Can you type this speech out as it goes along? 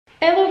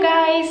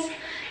guys!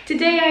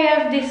 Today I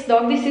have this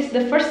dog. This is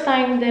the first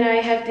time that I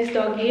have this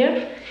dog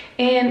here,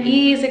 and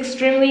he is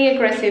extremely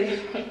aggressive.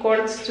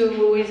 According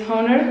to his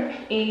owner,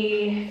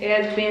 he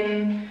had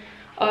been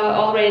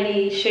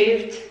already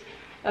shaved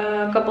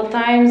a couple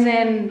times,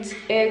 and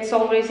it's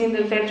always in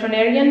the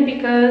veterinarian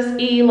because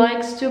he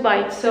likes to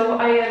bite. So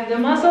I have the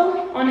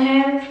muzzle on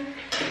hand,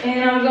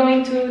 and I'm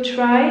going to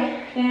try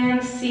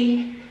and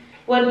see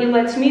what he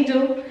lets me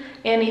do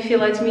and if he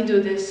lets me do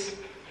this.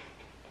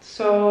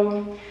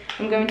 So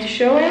I'm going to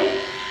show him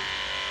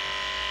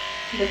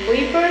the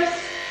clippers.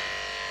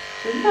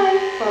 Goodbye,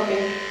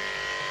 puppy.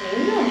 There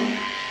you go.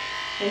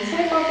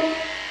 Inside, puppy.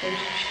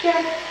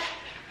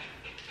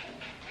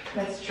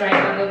 Let's try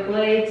another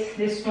blade.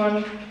 This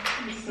one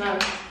is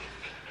not.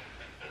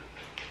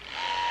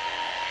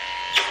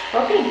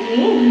 Puppy.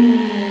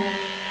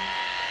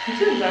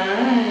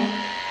 Goodbye.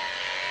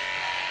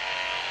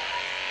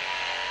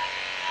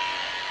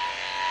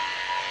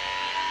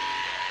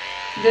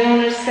 The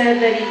owner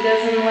said that he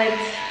doesn't let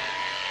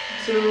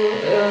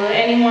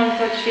anyone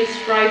touch his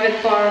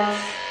private parts,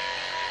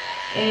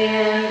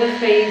 and the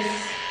face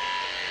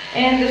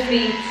and the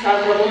feet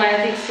are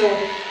problematic, so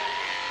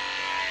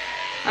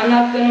I'm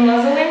not going to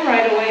muzzle him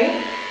right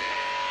away.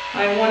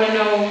 I want to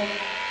know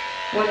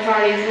what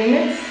are his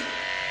limits.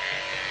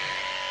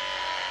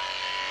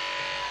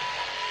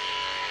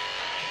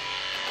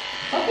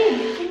 Puppy,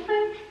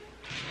 goodbye.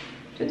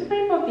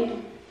 Goodbye, puppy.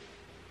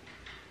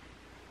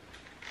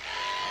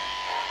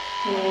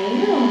 No,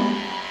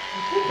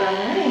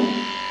 goodbye.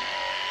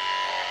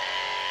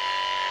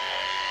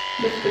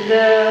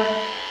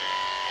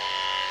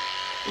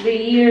 The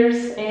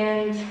ears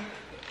and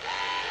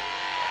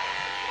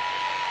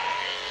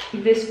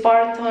this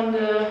part on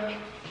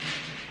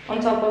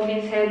top of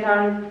his head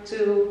are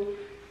to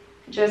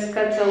just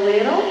cut a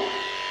little.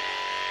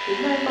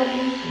 Goodbye,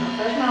 puppy. Não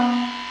faz mal.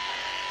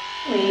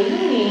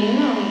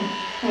 Menino.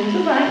 Muito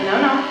bem. Não,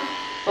 não.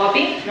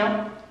 Puppy,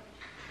 não.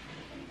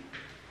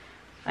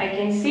 I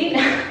can see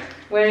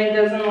where he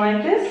doesn't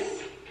like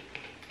this.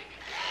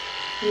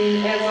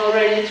 He has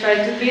already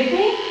tried to beat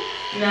me.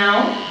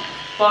 Now,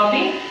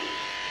 puppy.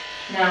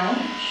 Now,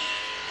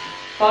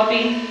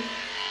 puppy.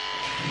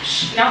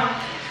 Shh, no.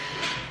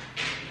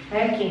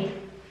 Aqui.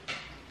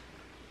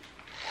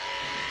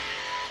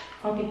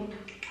 Puppy.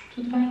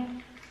 Tudo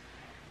bem.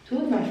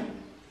 Tudo bem.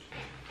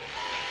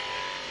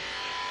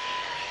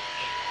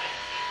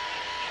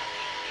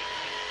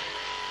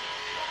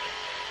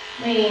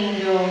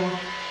 Lindo.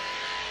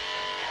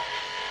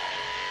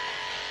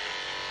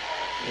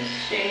 Just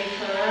shake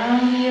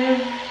around here.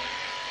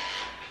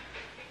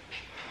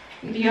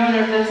 The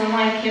owner doesn't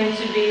like him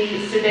to be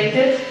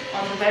sedated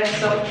on the bed,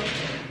 so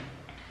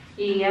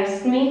he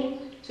asked me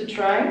to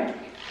try.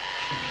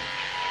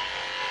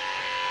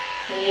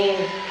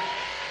 And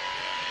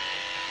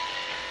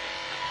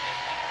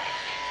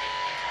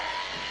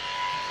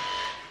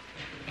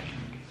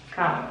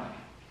calm.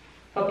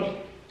 Puppy.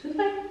 Tudo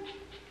bem.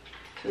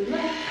 Tudo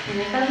bem.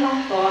 Não faz mal.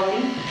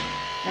 Puppy.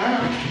 Não,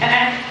 não.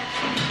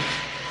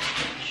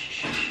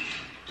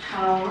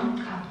 Calma,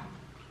 calma.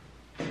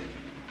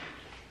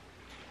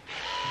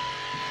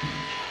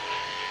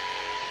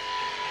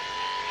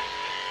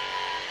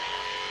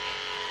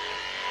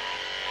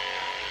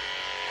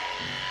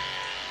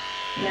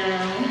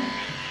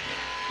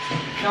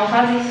 Não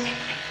faz isso.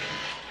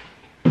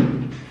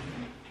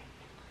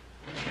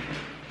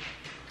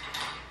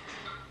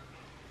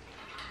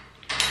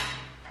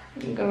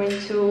 I'm going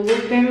to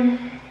loop him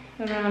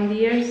around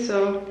here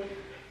so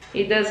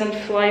he doesn't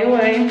fly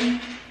away.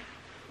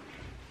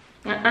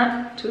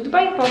 Tudo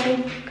bem,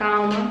 puppy.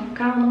 Calma,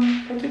 calma.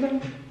 Tá tudo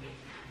bem.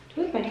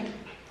 Tudo bem.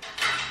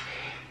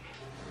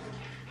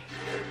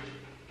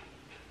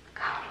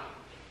 Calma.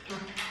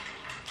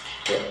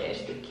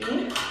 Este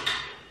aqui.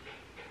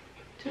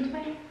 Tudo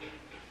bem.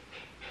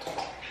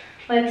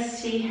 Let's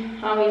see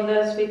how he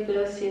does with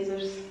the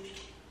scissors.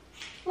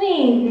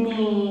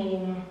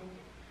 Menino.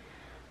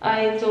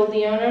 I told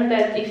the owner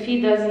that if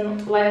he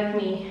doesn't let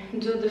me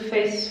do the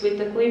face with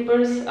the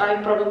clippers,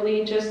 I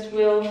probably just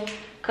will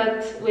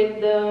cut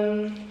with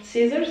the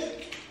scissors,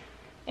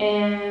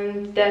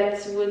 and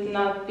that would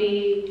not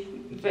be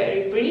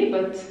very pretty,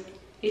 but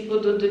it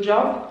would do the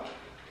job.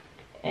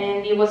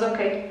 And he was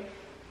okay.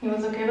 He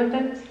was okay with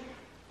that.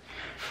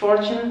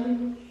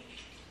 Fortunately,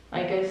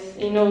 I guess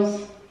he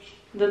knows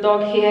the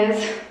dog he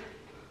has.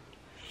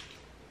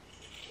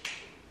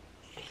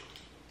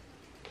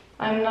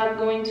 I'm not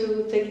going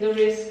to take the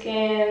risk,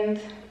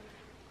 and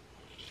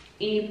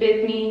he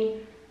bit me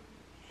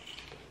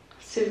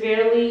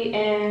severely,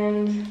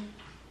 and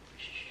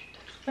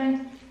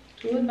fine.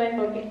 Goodbye,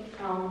 puppy.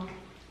 Calm.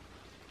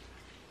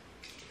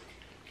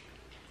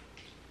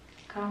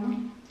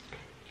 Calm.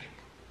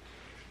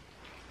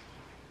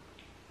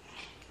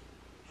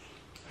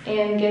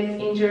 And get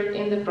injured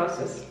in the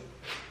process.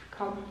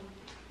 Calm.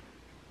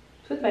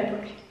 Goodbye,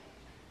 puppy.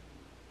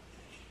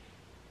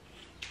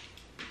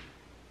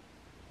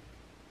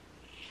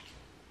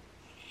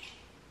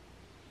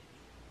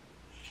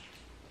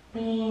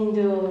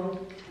 Lindo.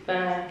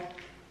 Bye.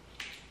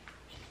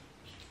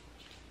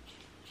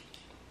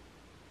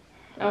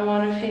 I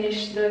want to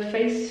finish the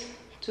face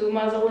to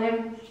muzzle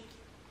him.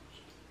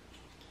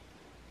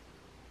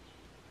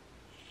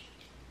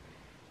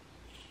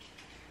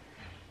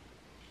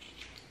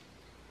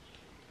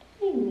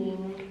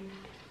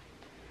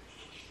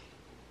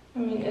 I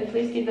mean, at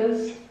least he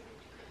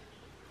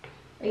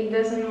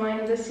doesn't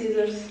mind the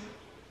scissors.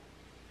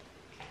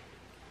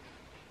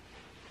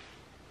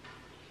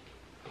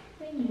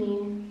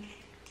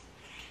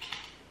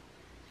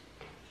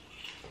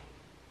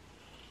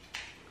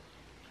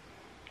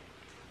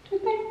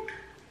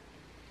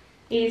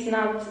 He's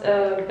not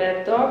a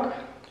bad dog,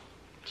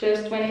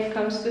 just when it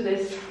comes to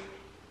this.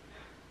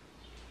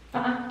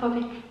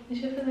 Poppy,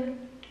 deixa eu fazer.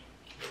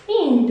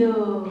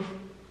 Lindo!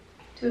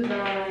 Tudo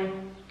bem.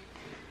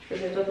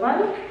 Fazer do outro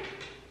lado?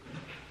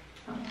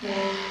 Ok.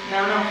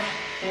 Não.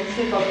 Tem que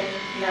ser Poppy.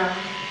 Não.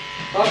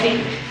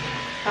 Poppy,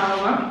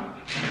 calma.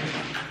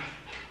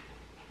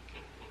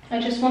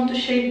 I just want to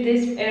shape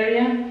this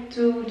area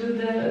to do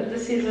the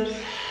scissors.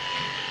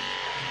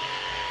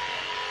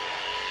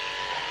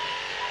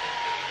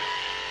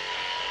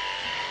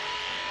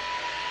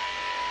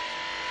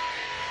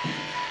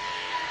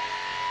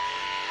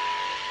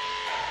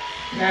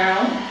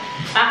 Não.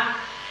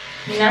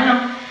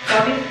 Não.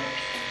 Poppy,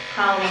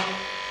 calma.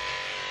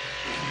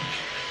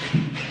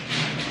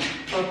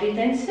 Poppy,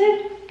 tem de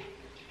ser.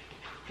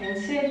 Tem de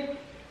ser.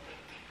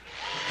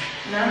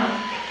 Não.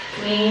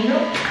 Lindo.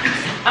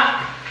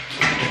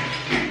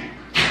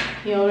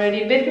 You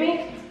already bit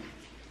me?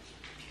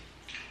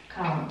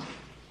 Calma.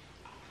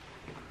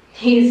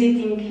 He's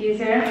eating his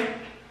hair.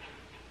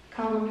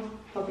 Calma,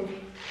 Poppy.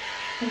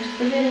 Temos que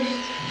fazer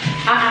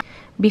isto.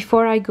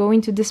 Before I go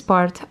into this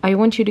part, I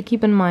want you to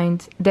keep in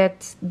mind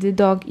that the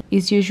dog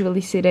is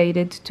usually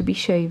sedated to be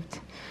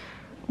shaved.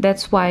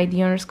 That's why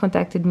the owners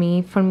contacted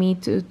me for me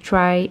to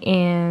try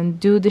and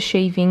do the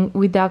shaving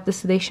without the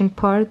sedation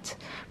part,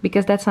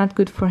 because that's not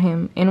good for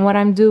him. And what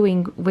I'm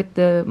doing with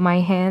my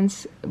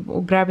hands,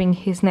 grabbing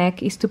his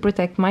neck, is to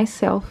protect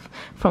myself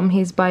from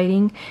his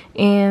biting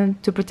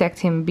and to protect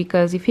him,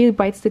 because if he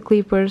bites the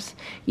clippers,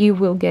 he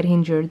will get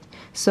injured.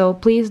 So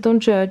please don't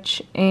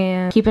judge,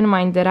 and keep in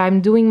mind that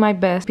I'm doing my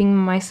best, being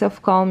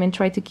myself calm, and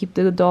try to keep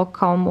the dog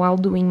calm while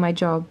doing my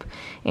job,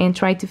 and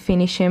try to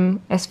finish him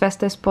as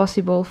fast as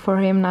possible for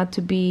him not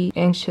to be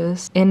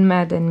anxious and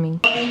mad at me.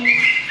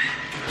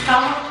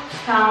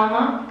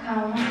 Calma.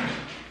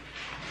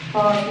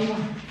 Poppy.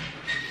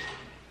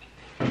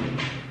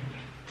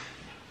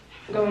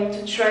 I'm going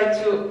to try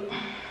to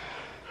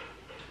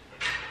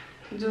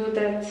do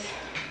that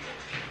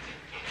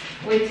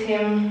with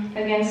him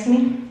against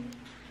me.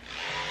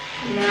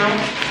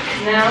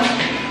 Now.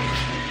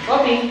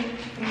 Poppy.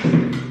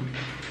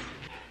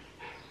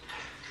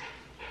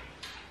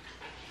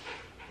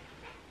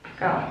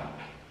 Calma.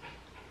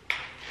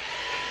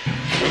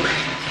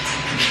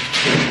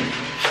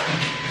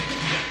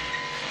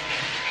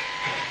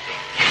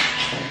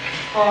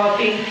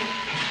 Poppy.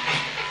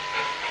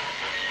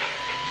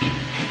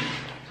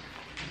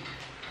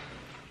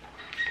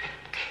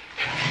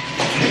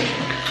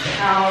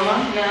 Calma,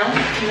 não.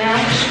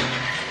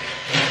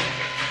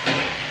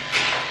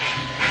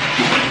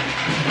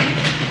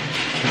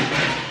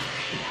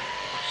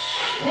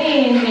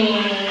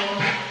 Neném,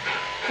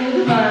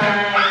 tudo bem.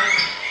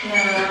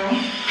 Não.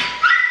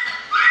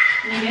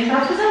 Ninguém tá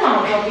fazendo mal,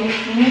 Poppy.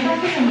 Ninguém tá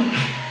fazendo mal.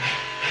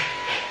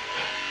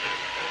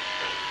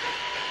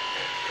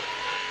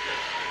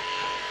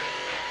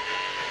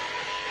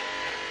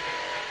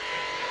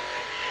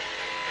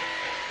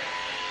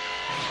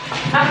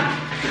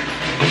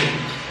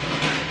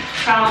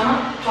 Calma,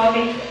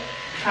 Poppy.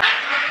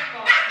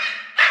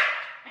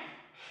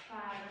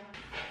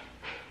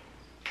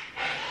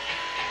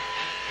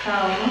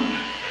 Calma.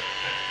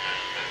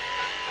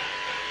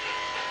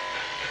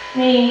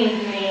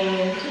 Muito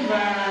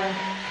bem.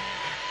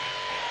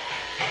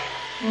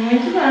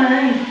 Muito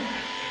bem.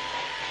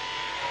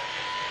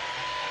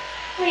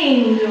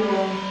 Lindo.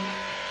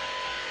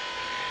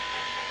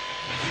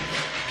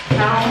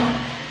 Calma.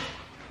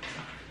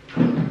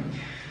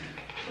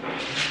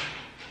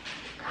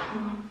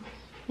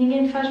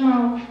 Ninguém faz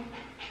mal.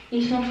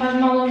 Isto não faz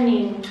mal ao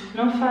menino.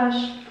 Não faz.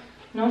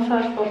 Não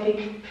faz,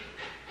 Poppy.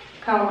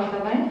 Calma, tá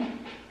bem?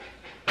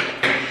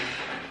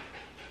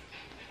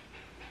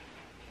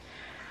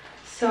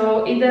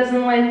 So it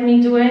doesn't let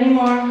me do any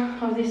more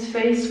of this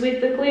face with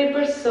the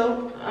clippers,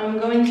 so I'm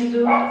going to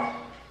do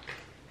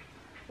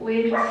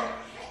with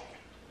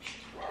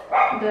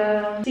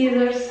the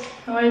scissors,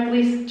 or at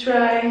least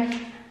try.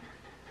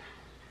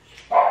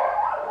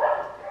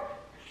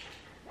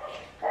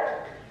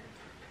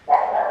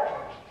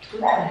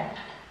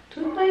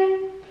 Tudo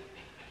bem.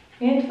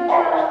 Ninguém te faz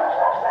mal.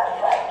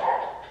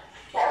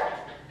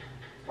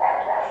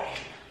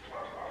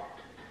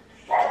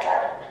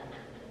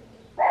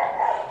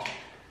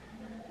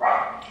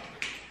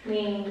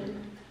 Lindo.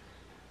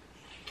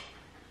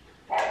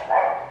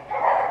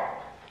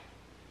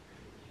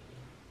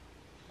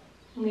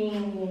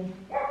 Lindo.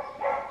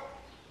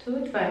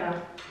 Tudo vai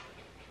lá.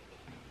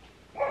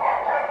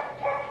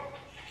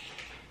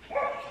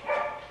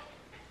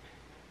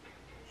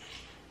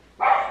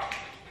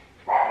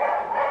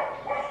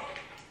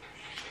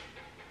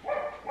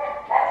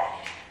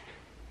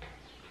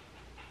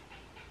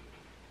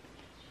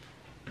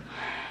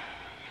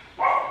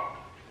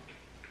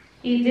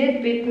 He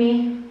did bit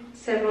me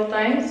several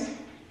times,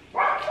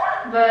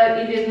 but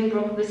he didn't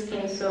broke the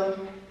skin, so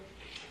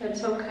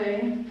that's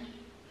okay.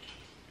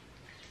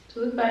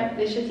 Tudo bem,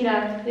 deixa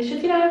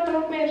tirar para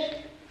não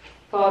comer.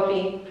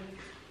 Poppy,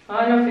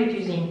 olha o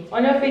feitozinho,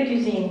 olha o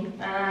feitozinho.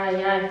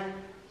 Ai, ai,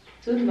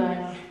 tudo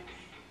bem.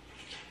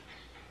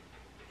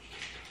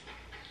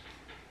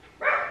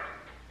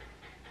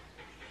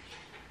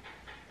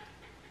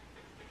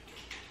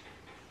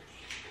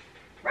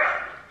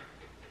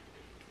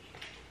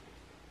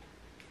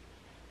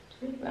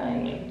 Tudo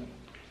bem.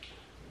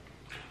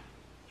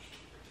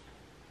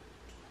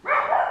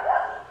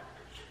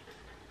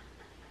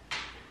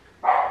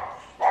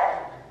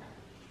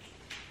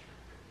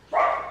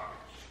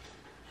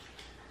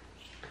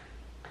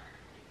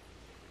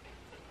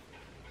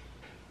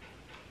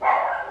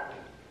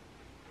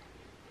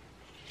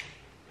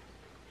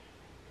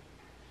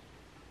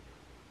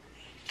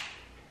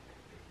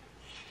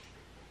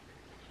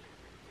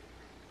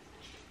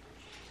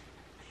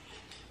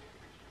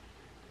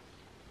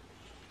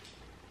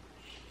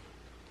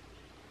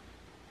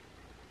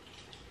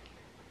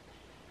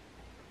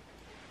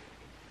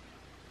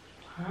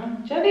 Ah,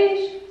 já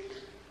vês?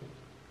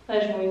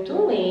 Estás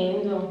muito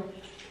lindo.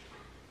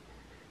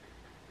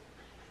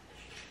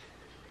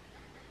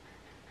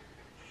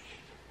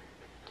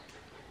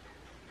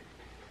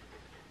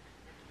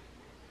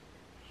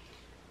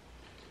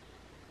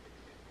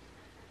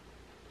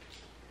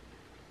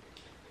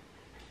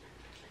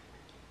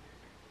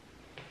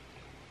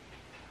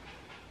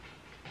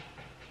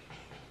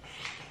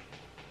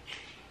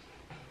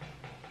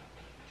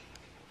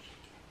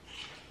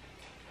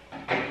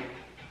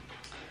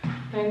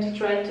 I'm going to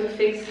try to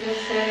fix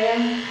this area.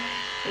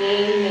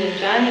 E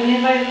já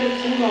ninguém vai ter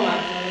que se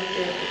engolar, meu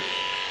Deus.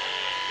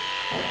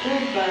 Tá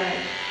tudo bem.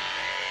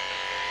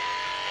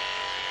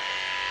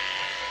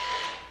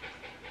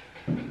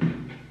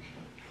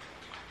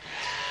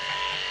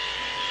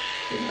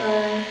 Tudo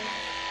bem.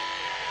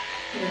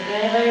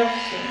 Ninguém vai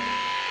oferecer.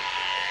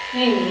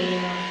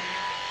 Menina.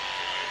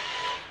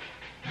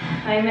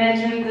 I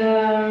imagine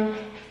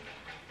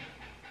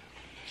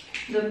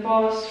the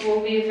pause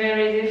will be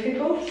very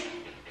difficult.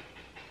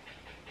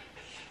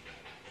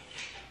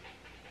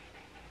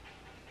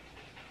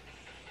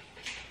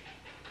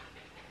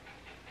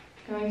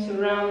 Going to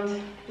round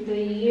the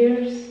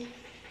ears.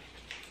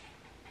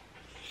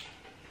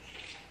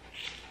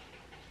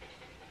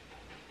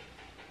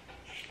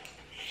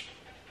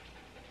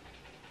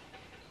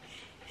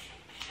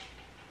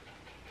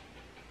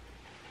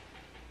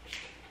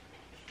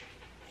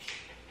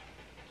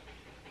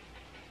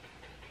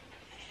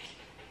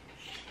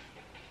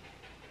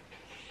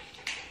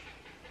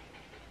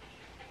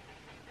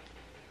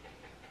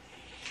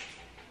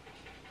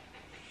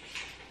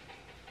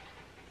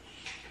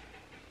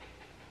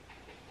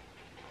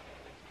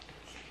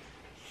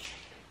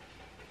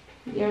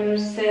 The owner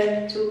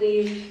said to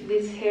leave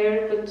this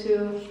hair, but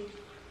to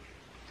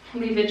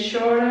leave it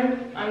shorter.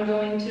 I'm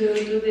going to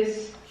do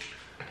this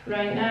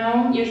right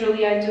now.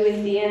 Usually I do it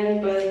at the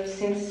end, but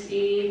since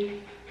he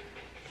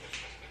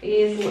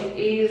is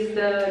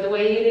the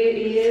way it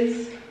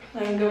is,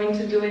 I'm going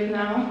to do it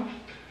now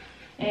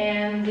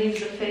and leave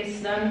the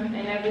face done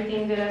and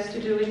everything that has to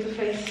do with the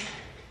face.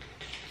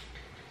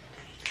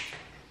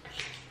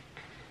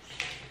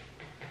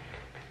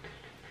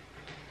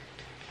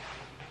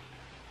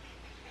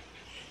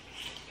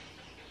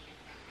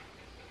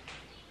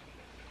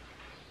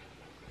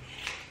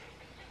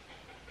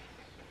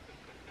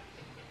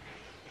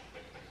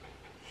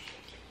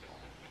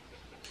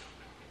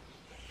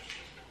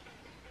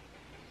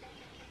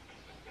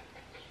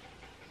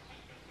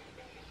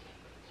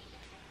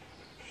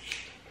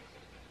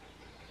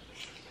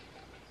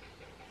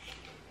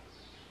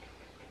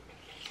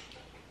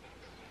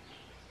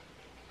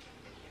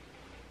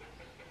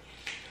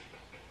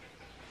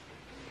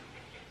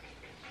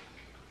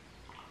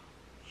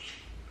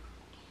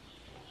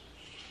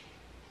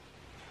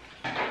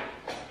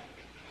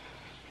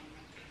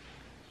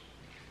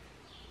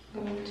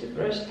 I'm going to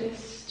brush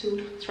this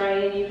to try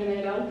and even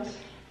it out.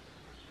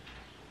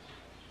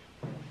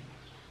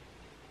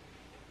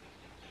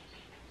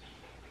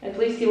 At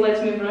least he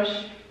lets me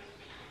brush.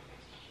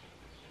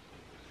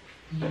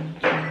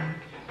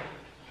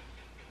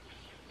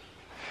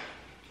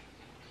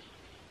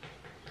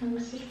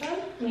 Você tá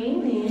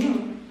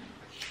menino.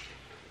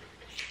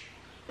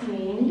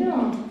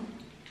 Lindo.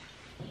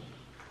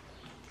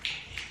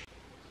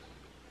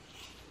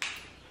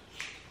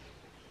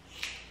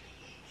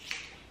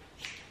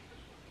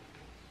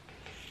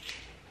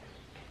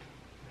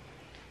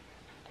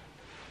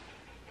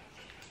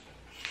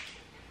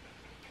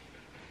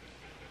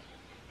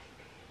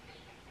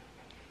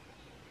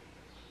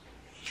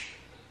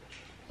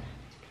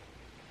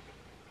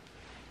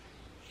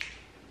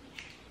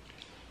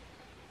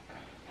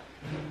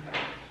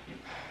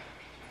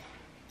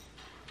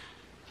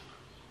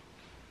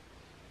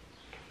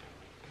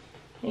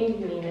 Ei,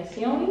 menina,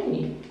 assim é um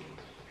menino.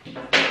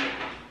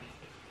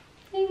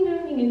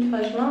 Ainda ninguém te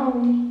faz mal.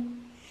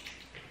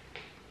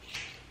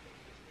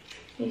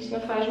 E Isso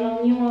não faz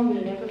mal nenhum ao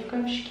milho, é para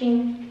ficar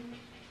fresquinho.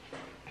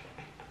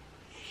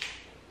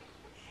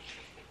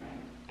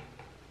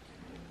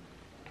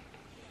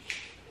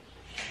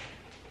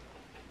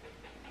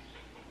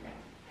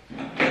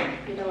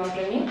 Vira lá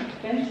para mim,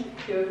 frente,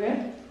 para eu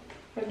ver.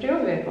 É para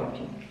eu ver,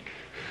 Poppy.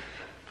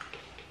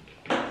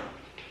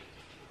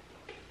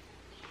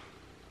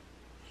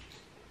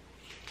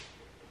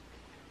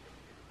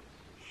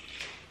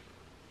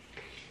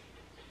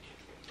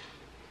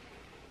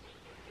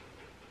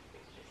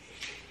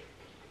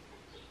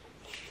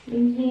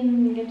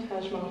 Ninguém te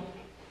faz mal.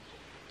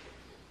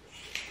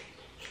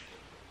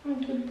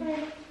 Tudo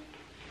bem.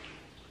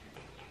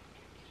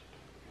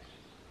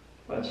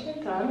 Pode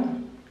sentar.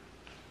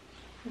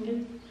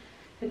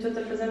 Eu estou-te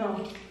a fazer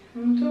mal.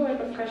 Não estou, é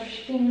para ficar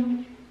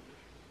fresquinho.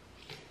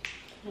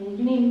 É um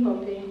menino,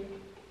 Poppy.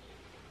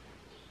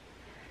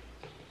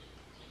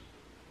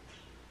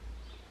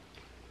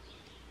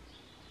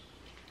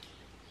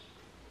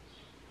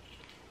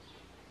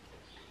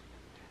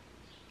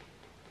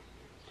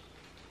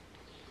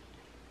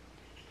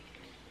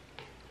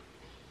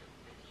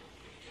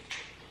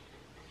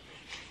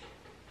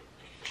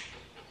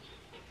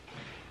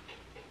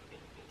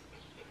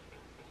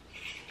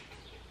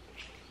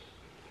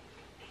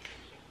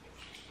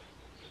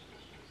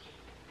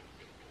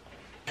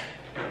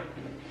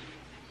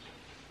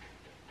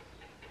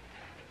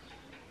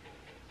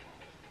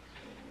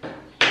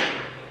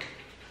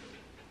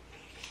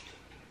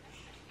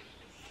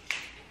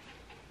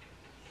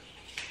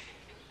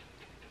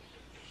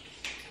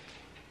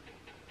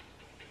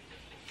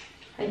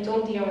 I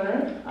told the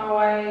owner how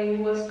I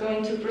was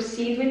going to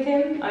proceed with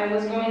him. I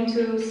was going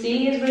to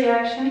see his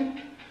reaction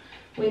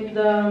with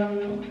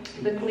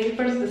the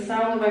clippers, the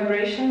sound, the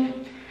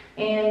vibration,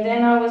 and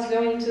then I was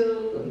going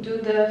to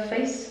do the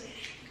face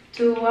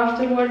to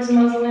afterwards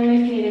muzzle him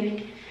if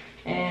needed.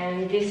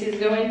 And this is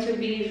going to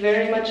be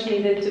very much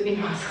needed to be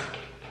muzzled.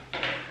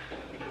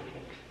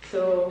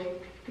 So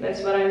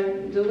that's what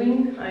I'm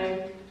doing.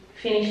 I'm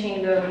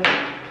finishing the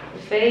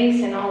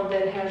face and all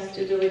that has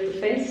to do with the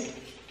face.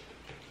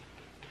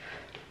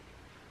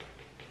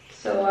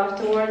 So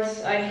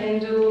afterwards I can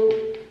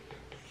do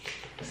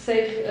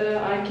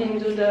I can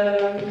do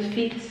the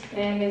feet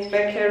and his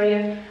back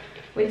area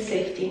with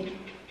safety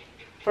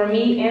for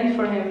me and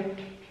for him.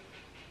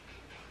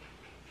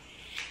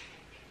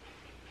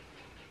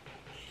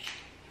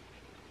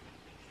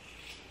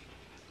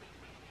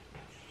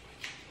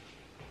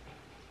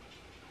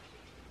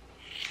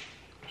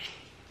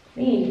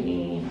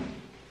 Menino.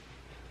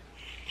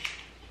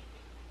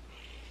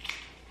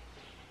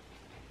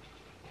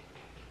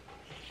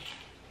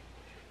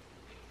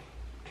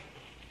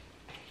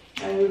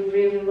 I would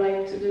really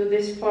like to do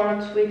this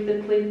part with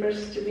the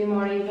clippers to be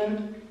more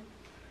even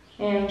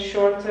and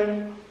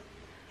shorter,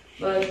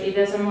 but he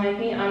doesn't like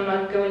me. I'm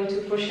not going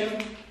to push him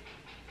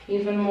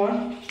even more.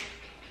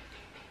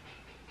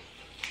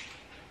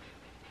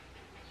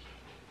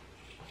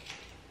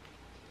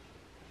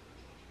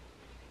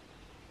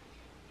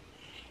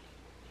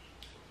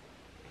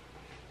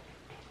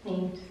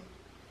 Neat.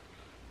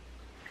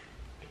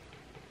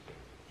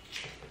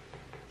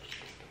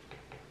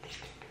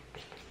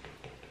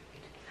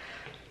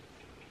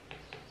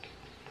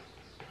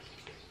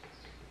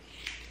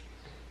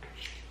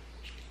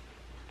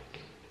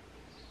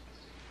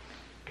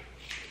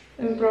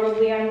 And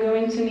probably I'm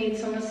going to need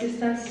some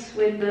assistance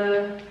with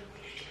the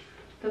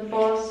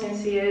paws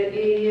since he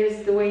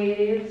is the way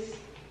he is.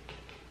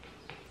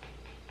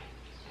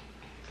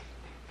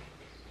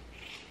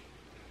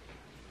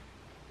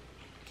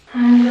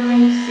 I'm going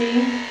to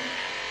see.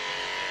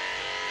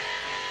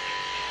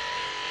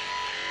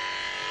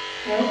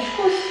 É o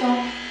pescoço só.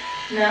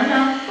 Não,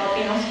 não,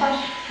 Poppy não se faz.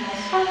 Não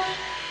se faz.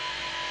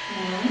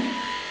 Não.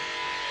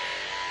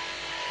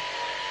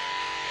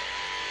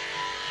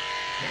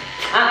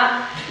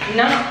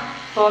 No,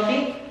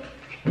 Poppy.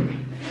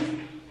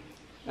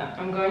 No,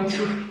 I'm going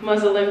to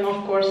muzzle him,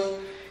 of course.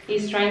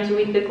 He's trying to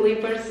eat the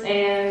clippers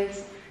and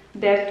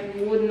that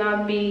would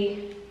not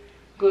be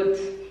good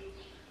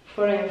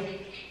for him.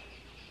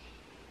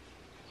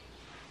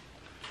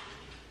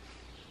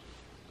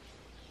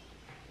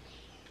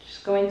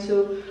 Just going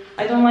to...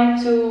 I don't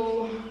like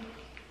to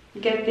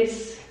get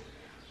this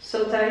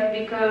so tight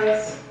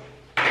because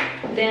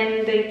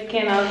then they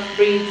cannot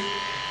breathe.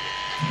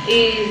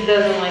 He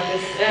doesn't like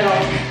this at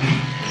all.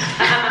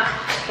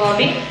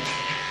 Poppy,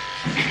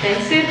 tem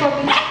que ser,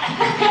 Poppy.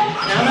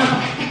 Não, não.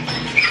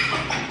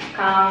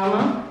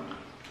 Calma.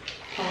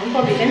 Calma,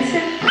 Poppy, tem que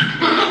ser.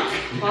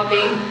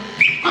 Poppy.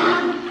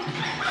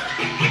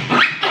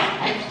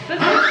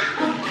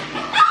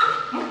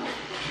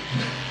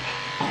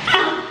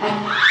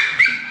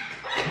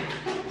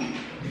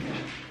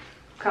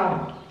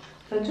 Calma.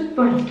 Tá tudo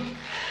bem.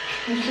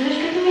 Vamos fazer as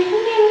coisas muito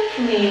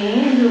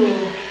lindo.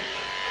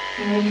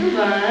 Muito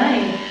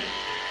bem.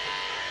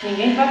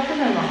 Ninguém vai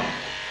fazer mal.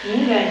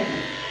 Ninguém.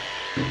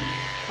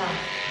 Tá.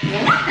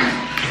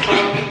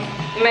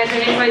 Mas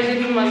nem vai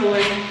vir uma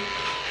coisa.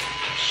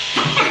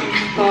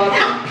 Pode.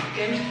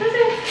 Temos que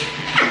fazer.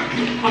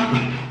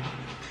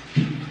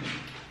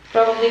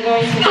 Probably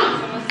going to need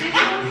some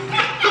assistance.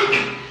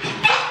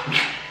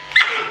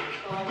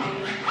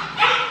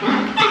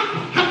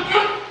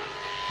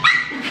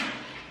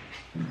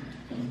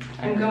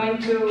 I'm going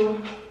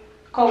to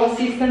call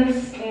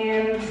assistance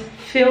and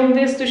film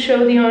this to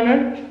show the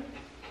owner.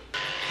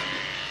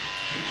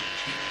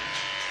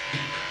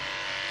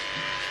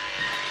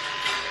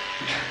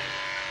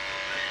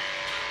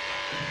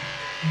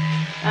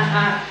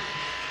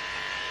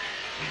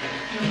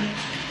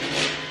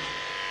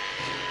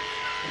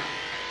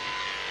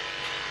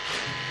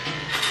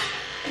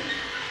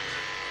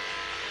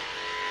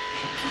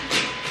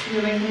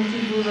 Ainda bem que não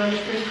tive 2 horas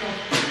para estar.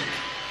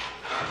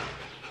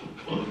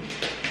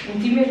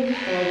 Menti mesmo, não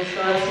vou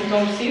falar assim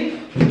tão agressivo.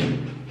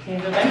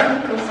 Ainda bem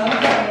que eu sabe,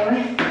 não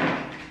é?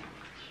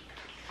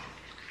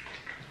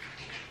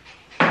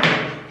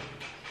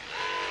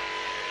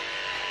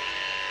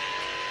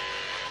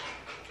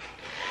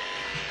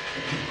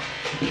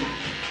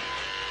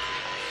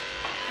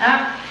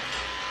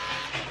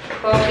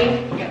 Copy.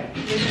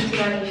 Deixa eu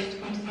tirar isto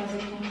quando tu estás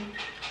aqui.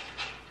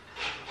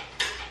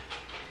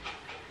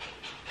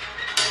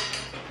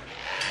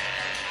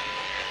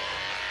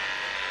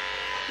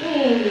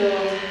 Lindo!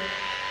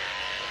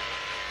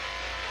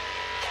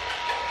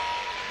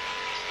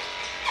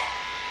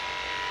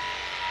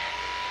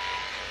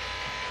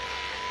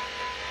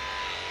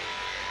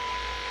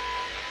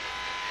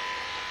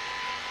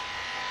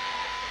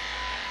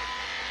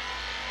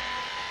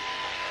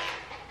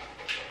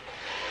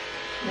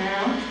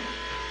 Now.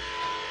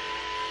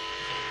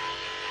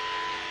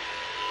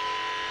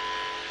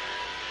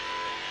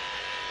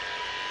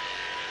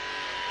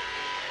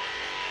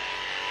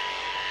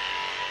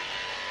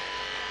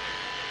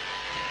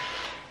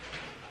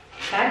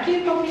 Tá aqui,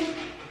 Papi.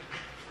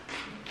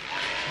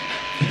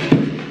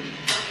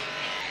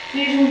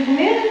 Querias-me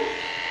comer?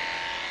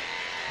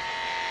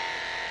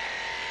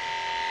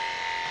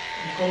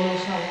 Como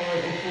eles estavam,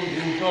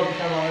 o próprio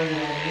estava a olhar,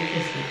 eu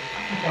pensei,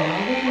 está lá,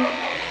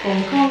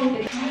 Como?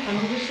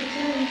 Não deixa de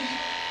ser isto.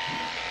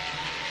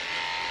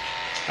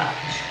 tá.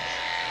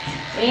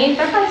 Sim,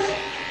 tá fácil.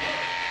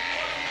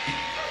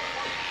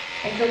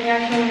 É que eu tinha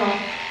aqui um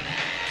nó.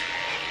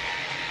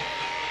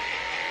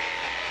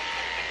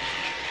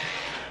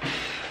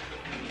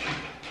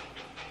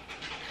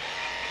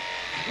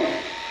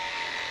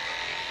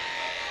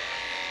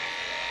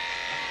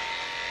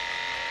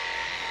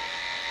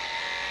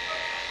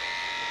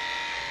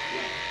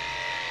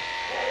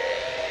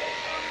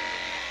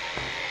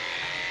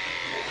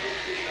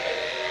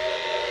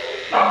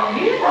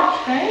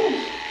 Os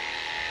cães?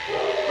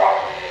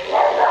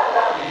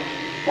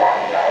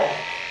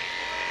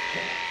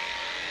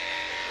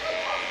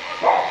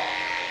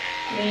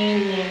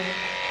 Menino.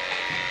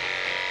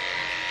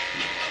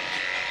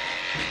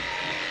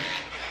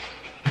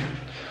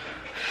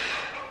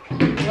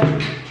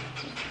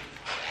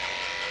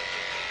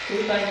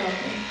 Tudo bem, então.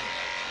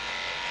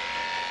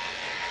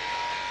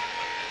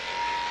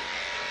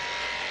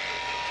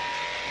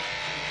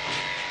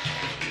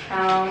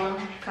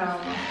 Calma,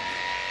 calma.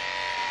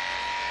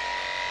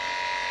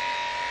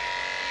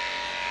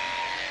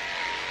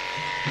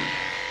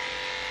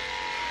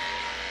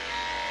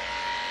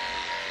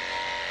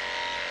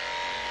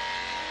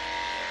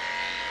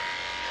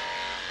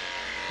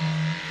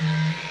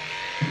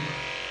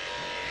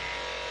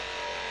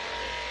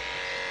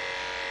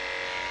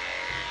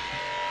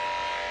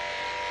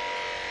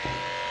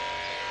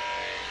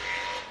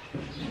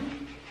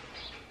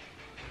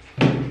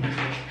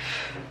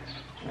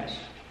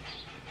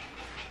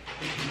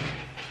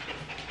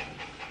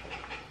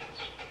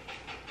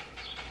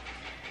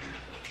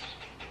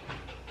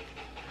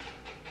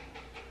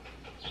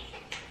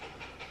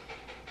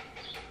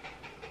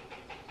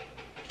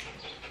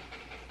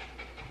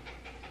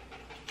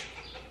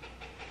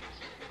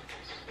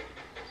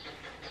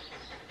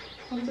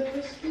 Quantas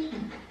vezes que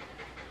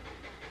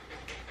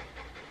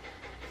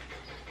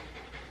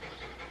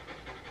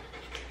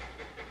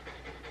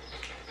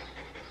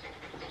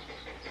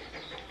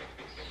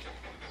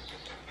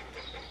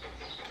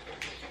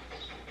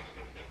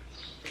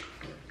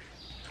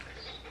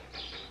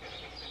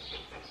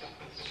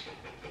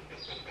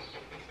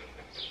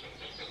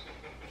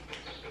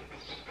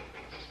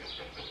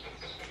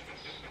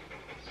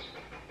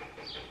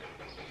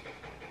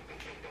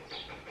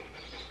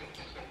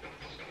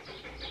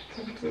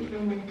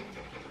tudo bem.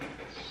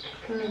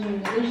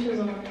 Deixa eu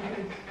usar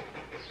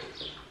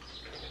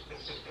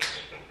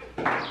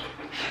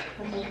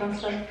estou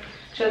cansada.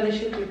 Já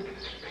deixei tudo.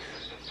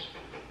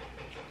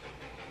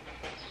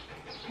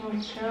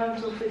 Já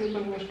estou feita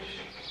para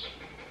moscas.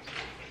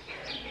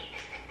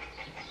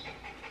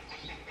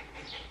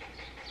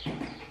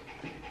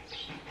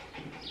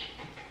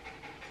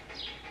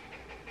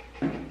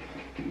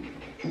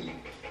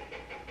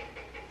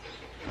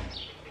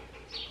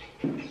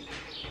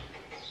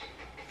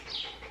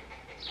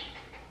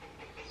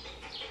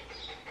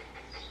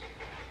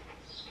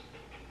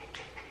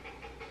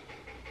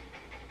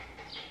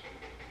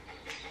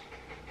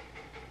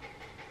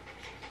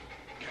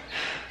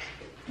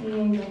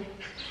 Lindo.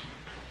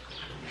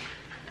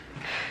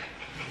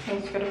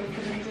 Então, se calhar vou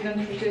fazer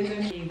presidente dos dois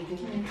anos.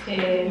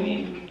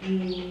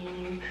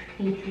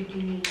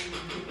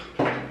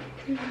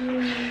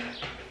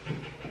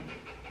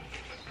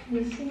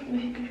 Assim vai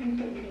ficar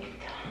muito bonita.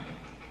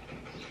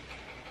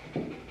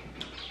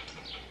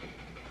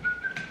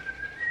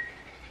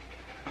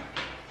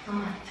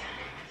 Ah, tá.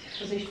 Deixa eu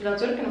fazer isto da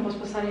tesoura, que eu não posso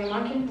passar em a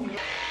máquina.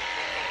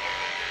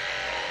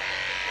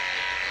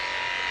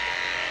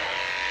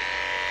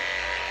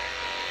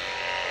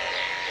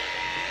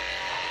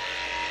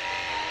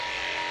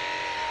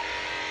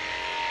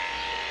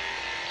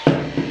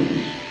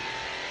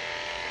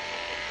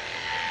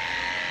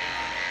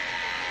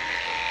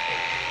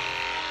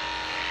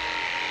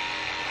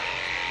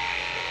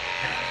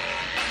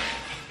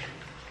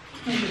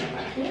 Vamos virar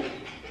para aqui?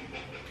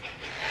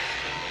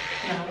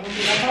 Não, vamos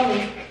virar para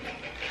ali.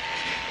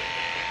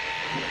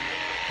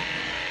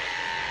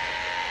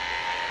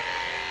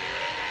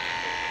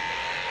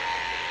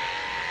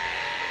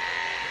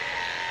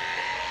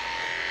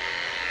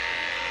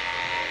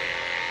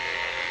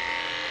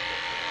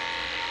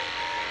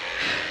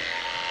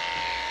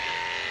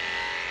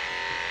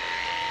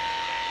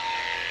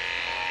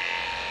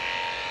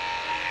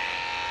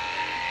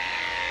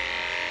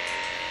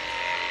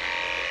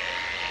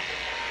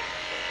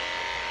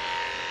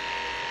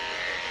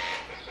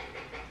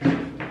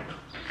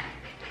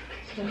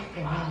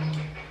 Uau!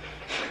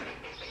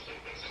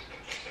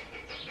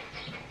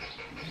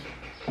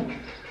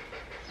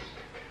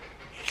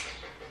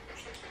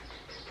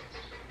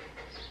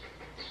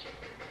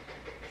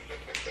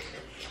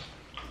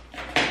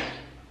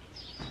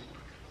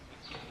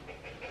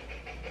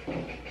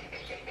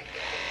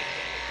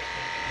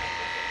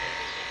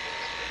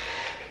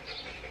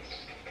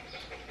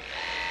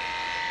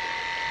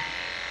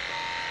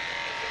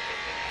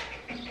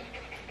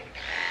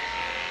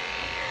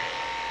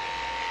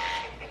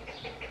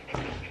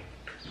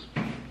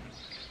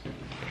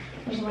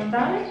 Vamos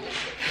levantar,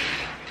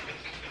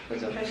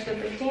 fazer o resto da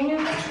patinha.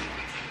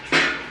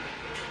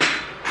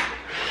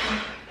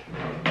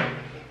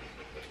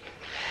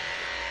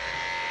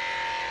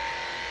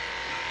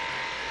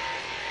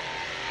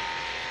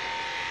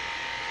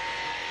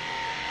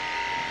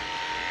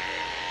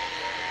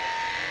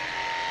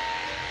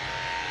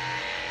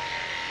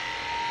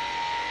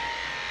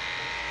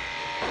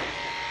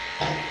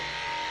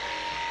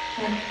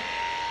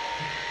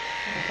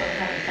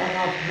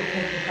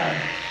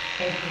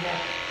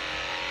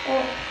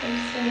 Oh, eu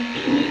sei.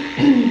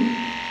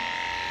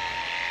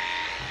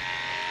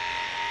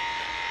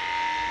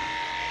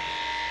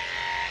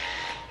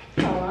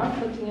 Está lá, a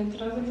patinha de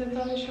trás até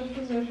está a deixar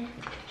fazer.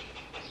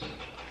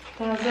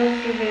 Estás a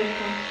ferver,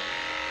 está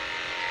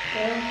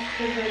a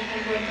ferver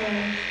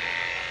completamente.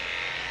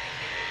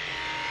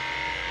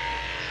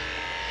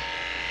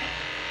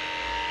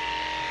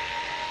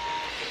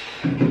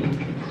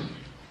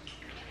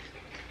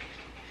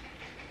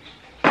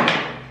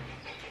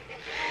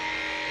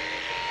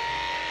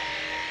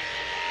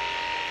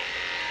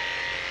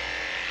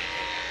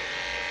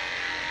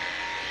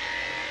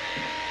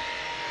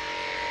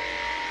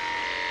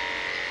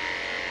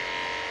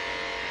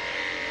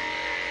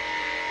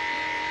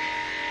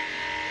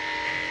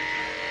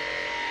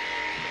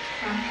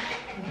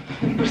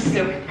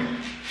 Apareceu.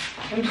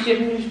 Vamos mexer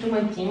nos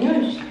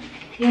tomatinhos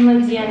e ele não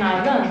dizia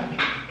nada.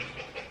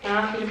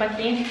 Tá, filho, para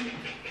aqui.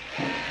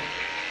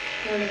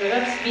 Vamos ver,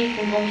 já percebi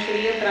como vamos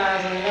sair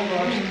atrás, a minha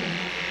gosto.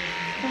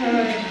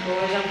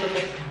 Boa, já me estou a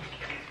pensar.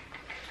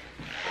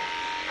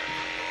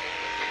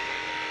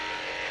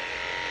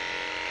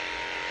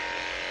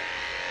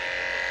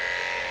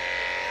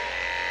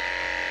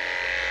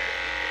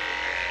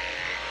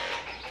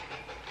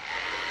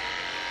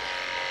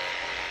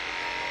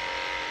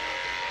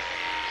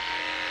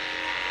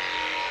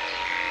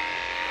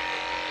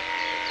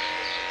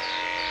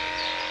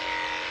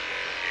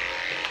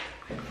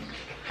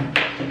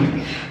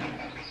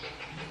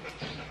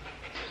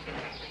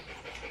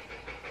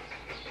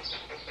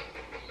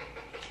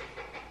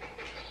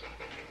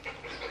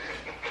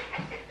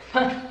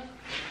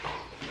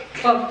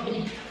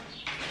 Pobre.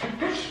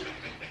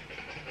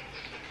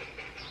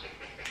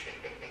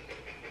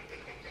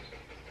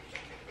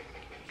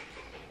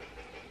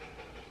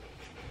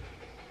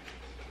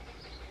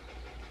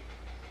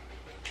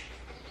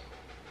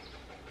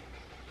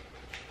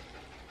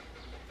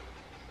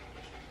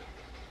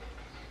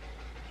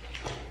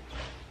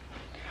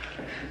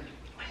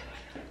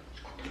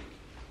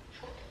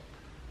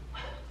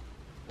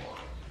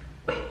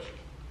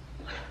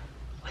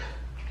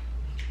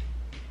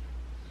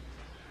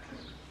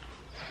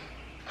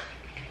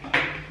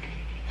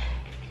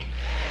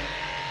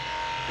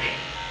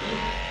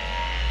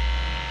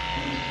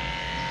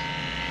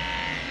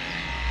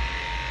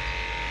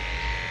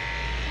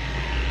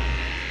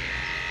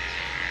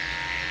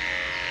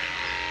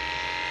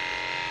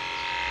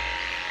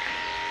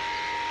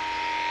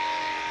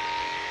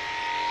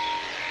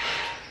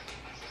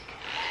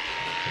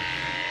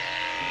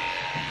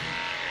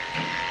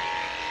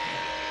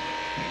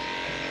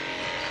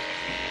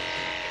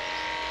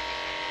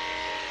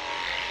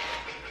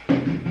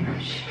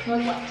 No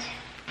outro lado.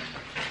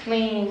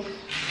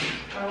 Lindo.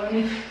 Fala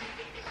nisso.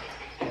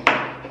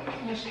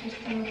 Acho que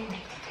isto não conta.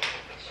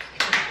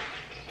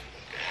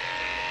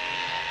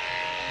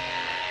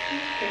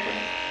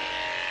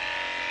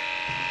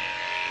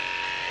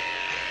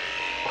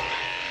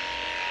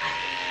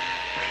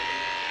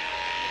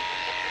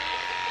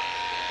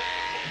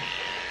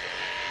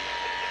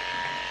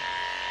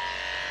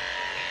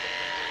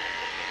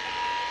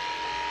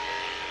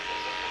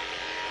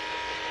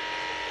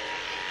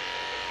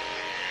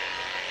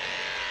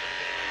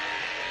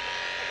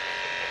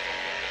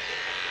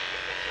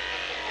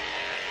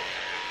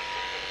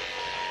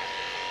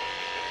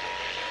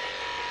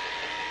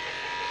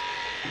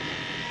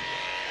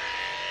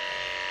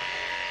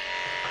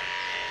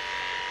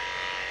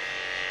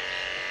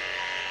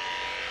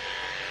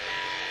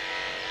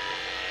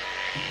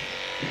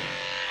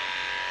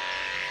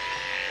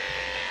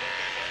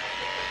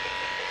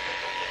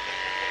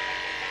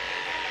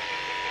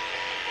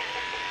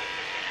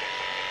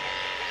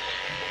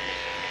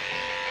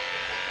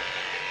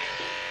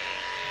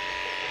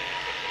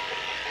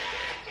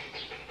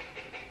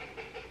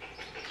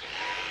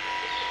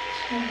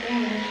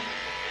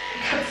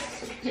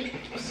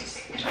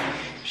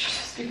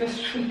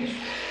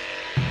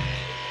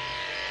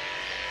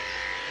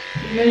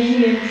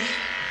 Imaginemos.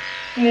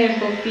 É,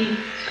 Popi.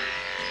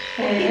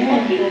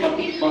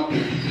 Popi.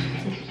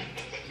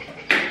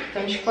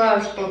 Estamos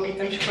quase, Popi,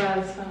 estamos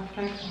quase.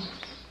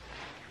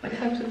 Vai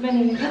ficar tudo bem,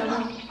 ninguém está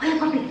lá. Olha,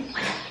 Popi,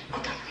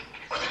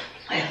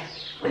 olha.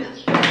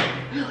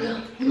 Não, não,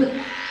 não.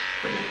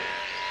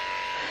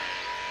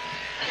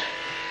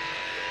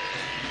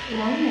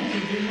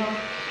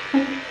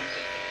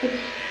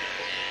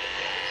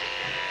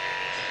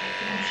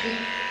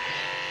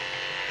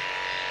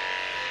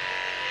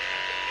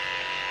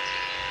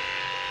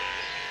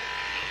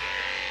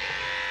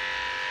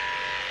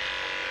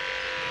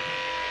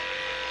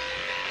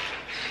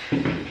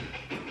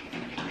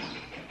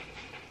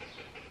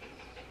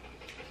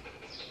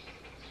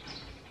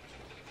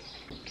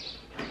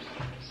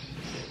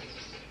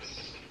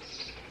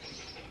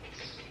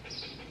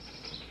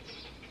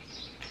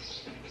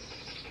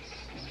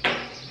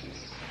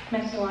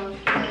 Mete lá.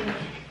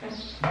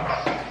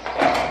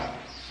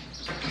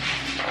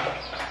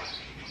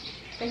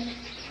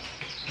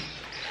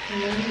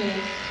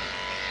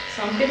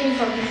 Só um bocadinho,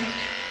 só um bocadinho.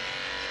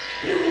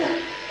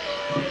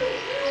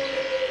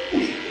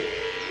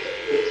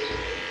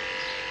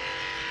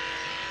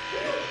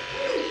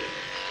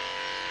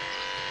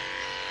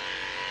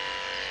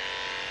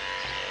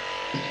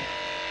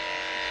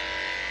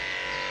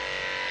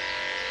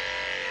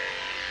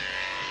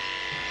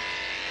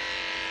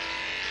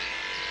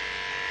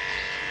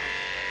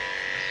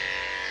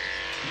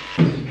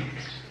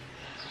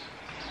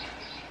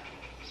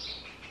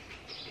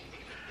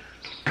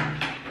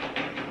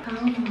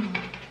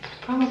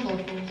 Calma,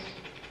 Bobo.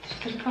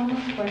 Calma,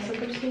 conversa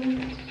por cima.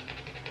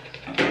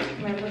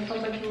 Merda,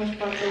 falta aqui umas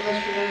partes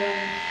das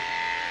figuras.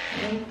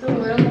 É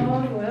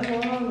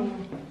logo.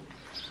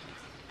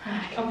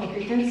 Ai, oh, Bobo,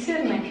 tem de ser,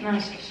 não é? Não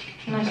achas?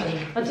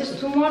 Vocês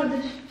tu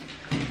mordes.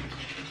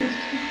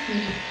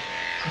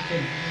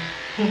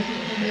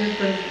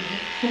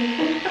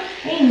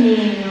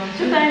 Menino,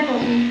 tu bem,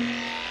 Bobo?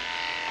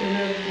 Quando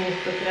eu vou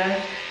para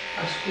trás, à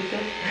escuta.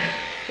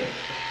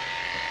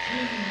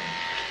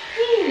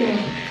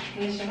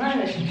 Deixa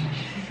mais.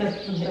 Está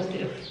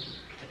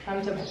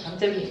muito bem, está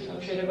muito bonito.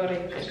 Vamos ver agora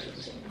aí o resto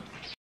do cima.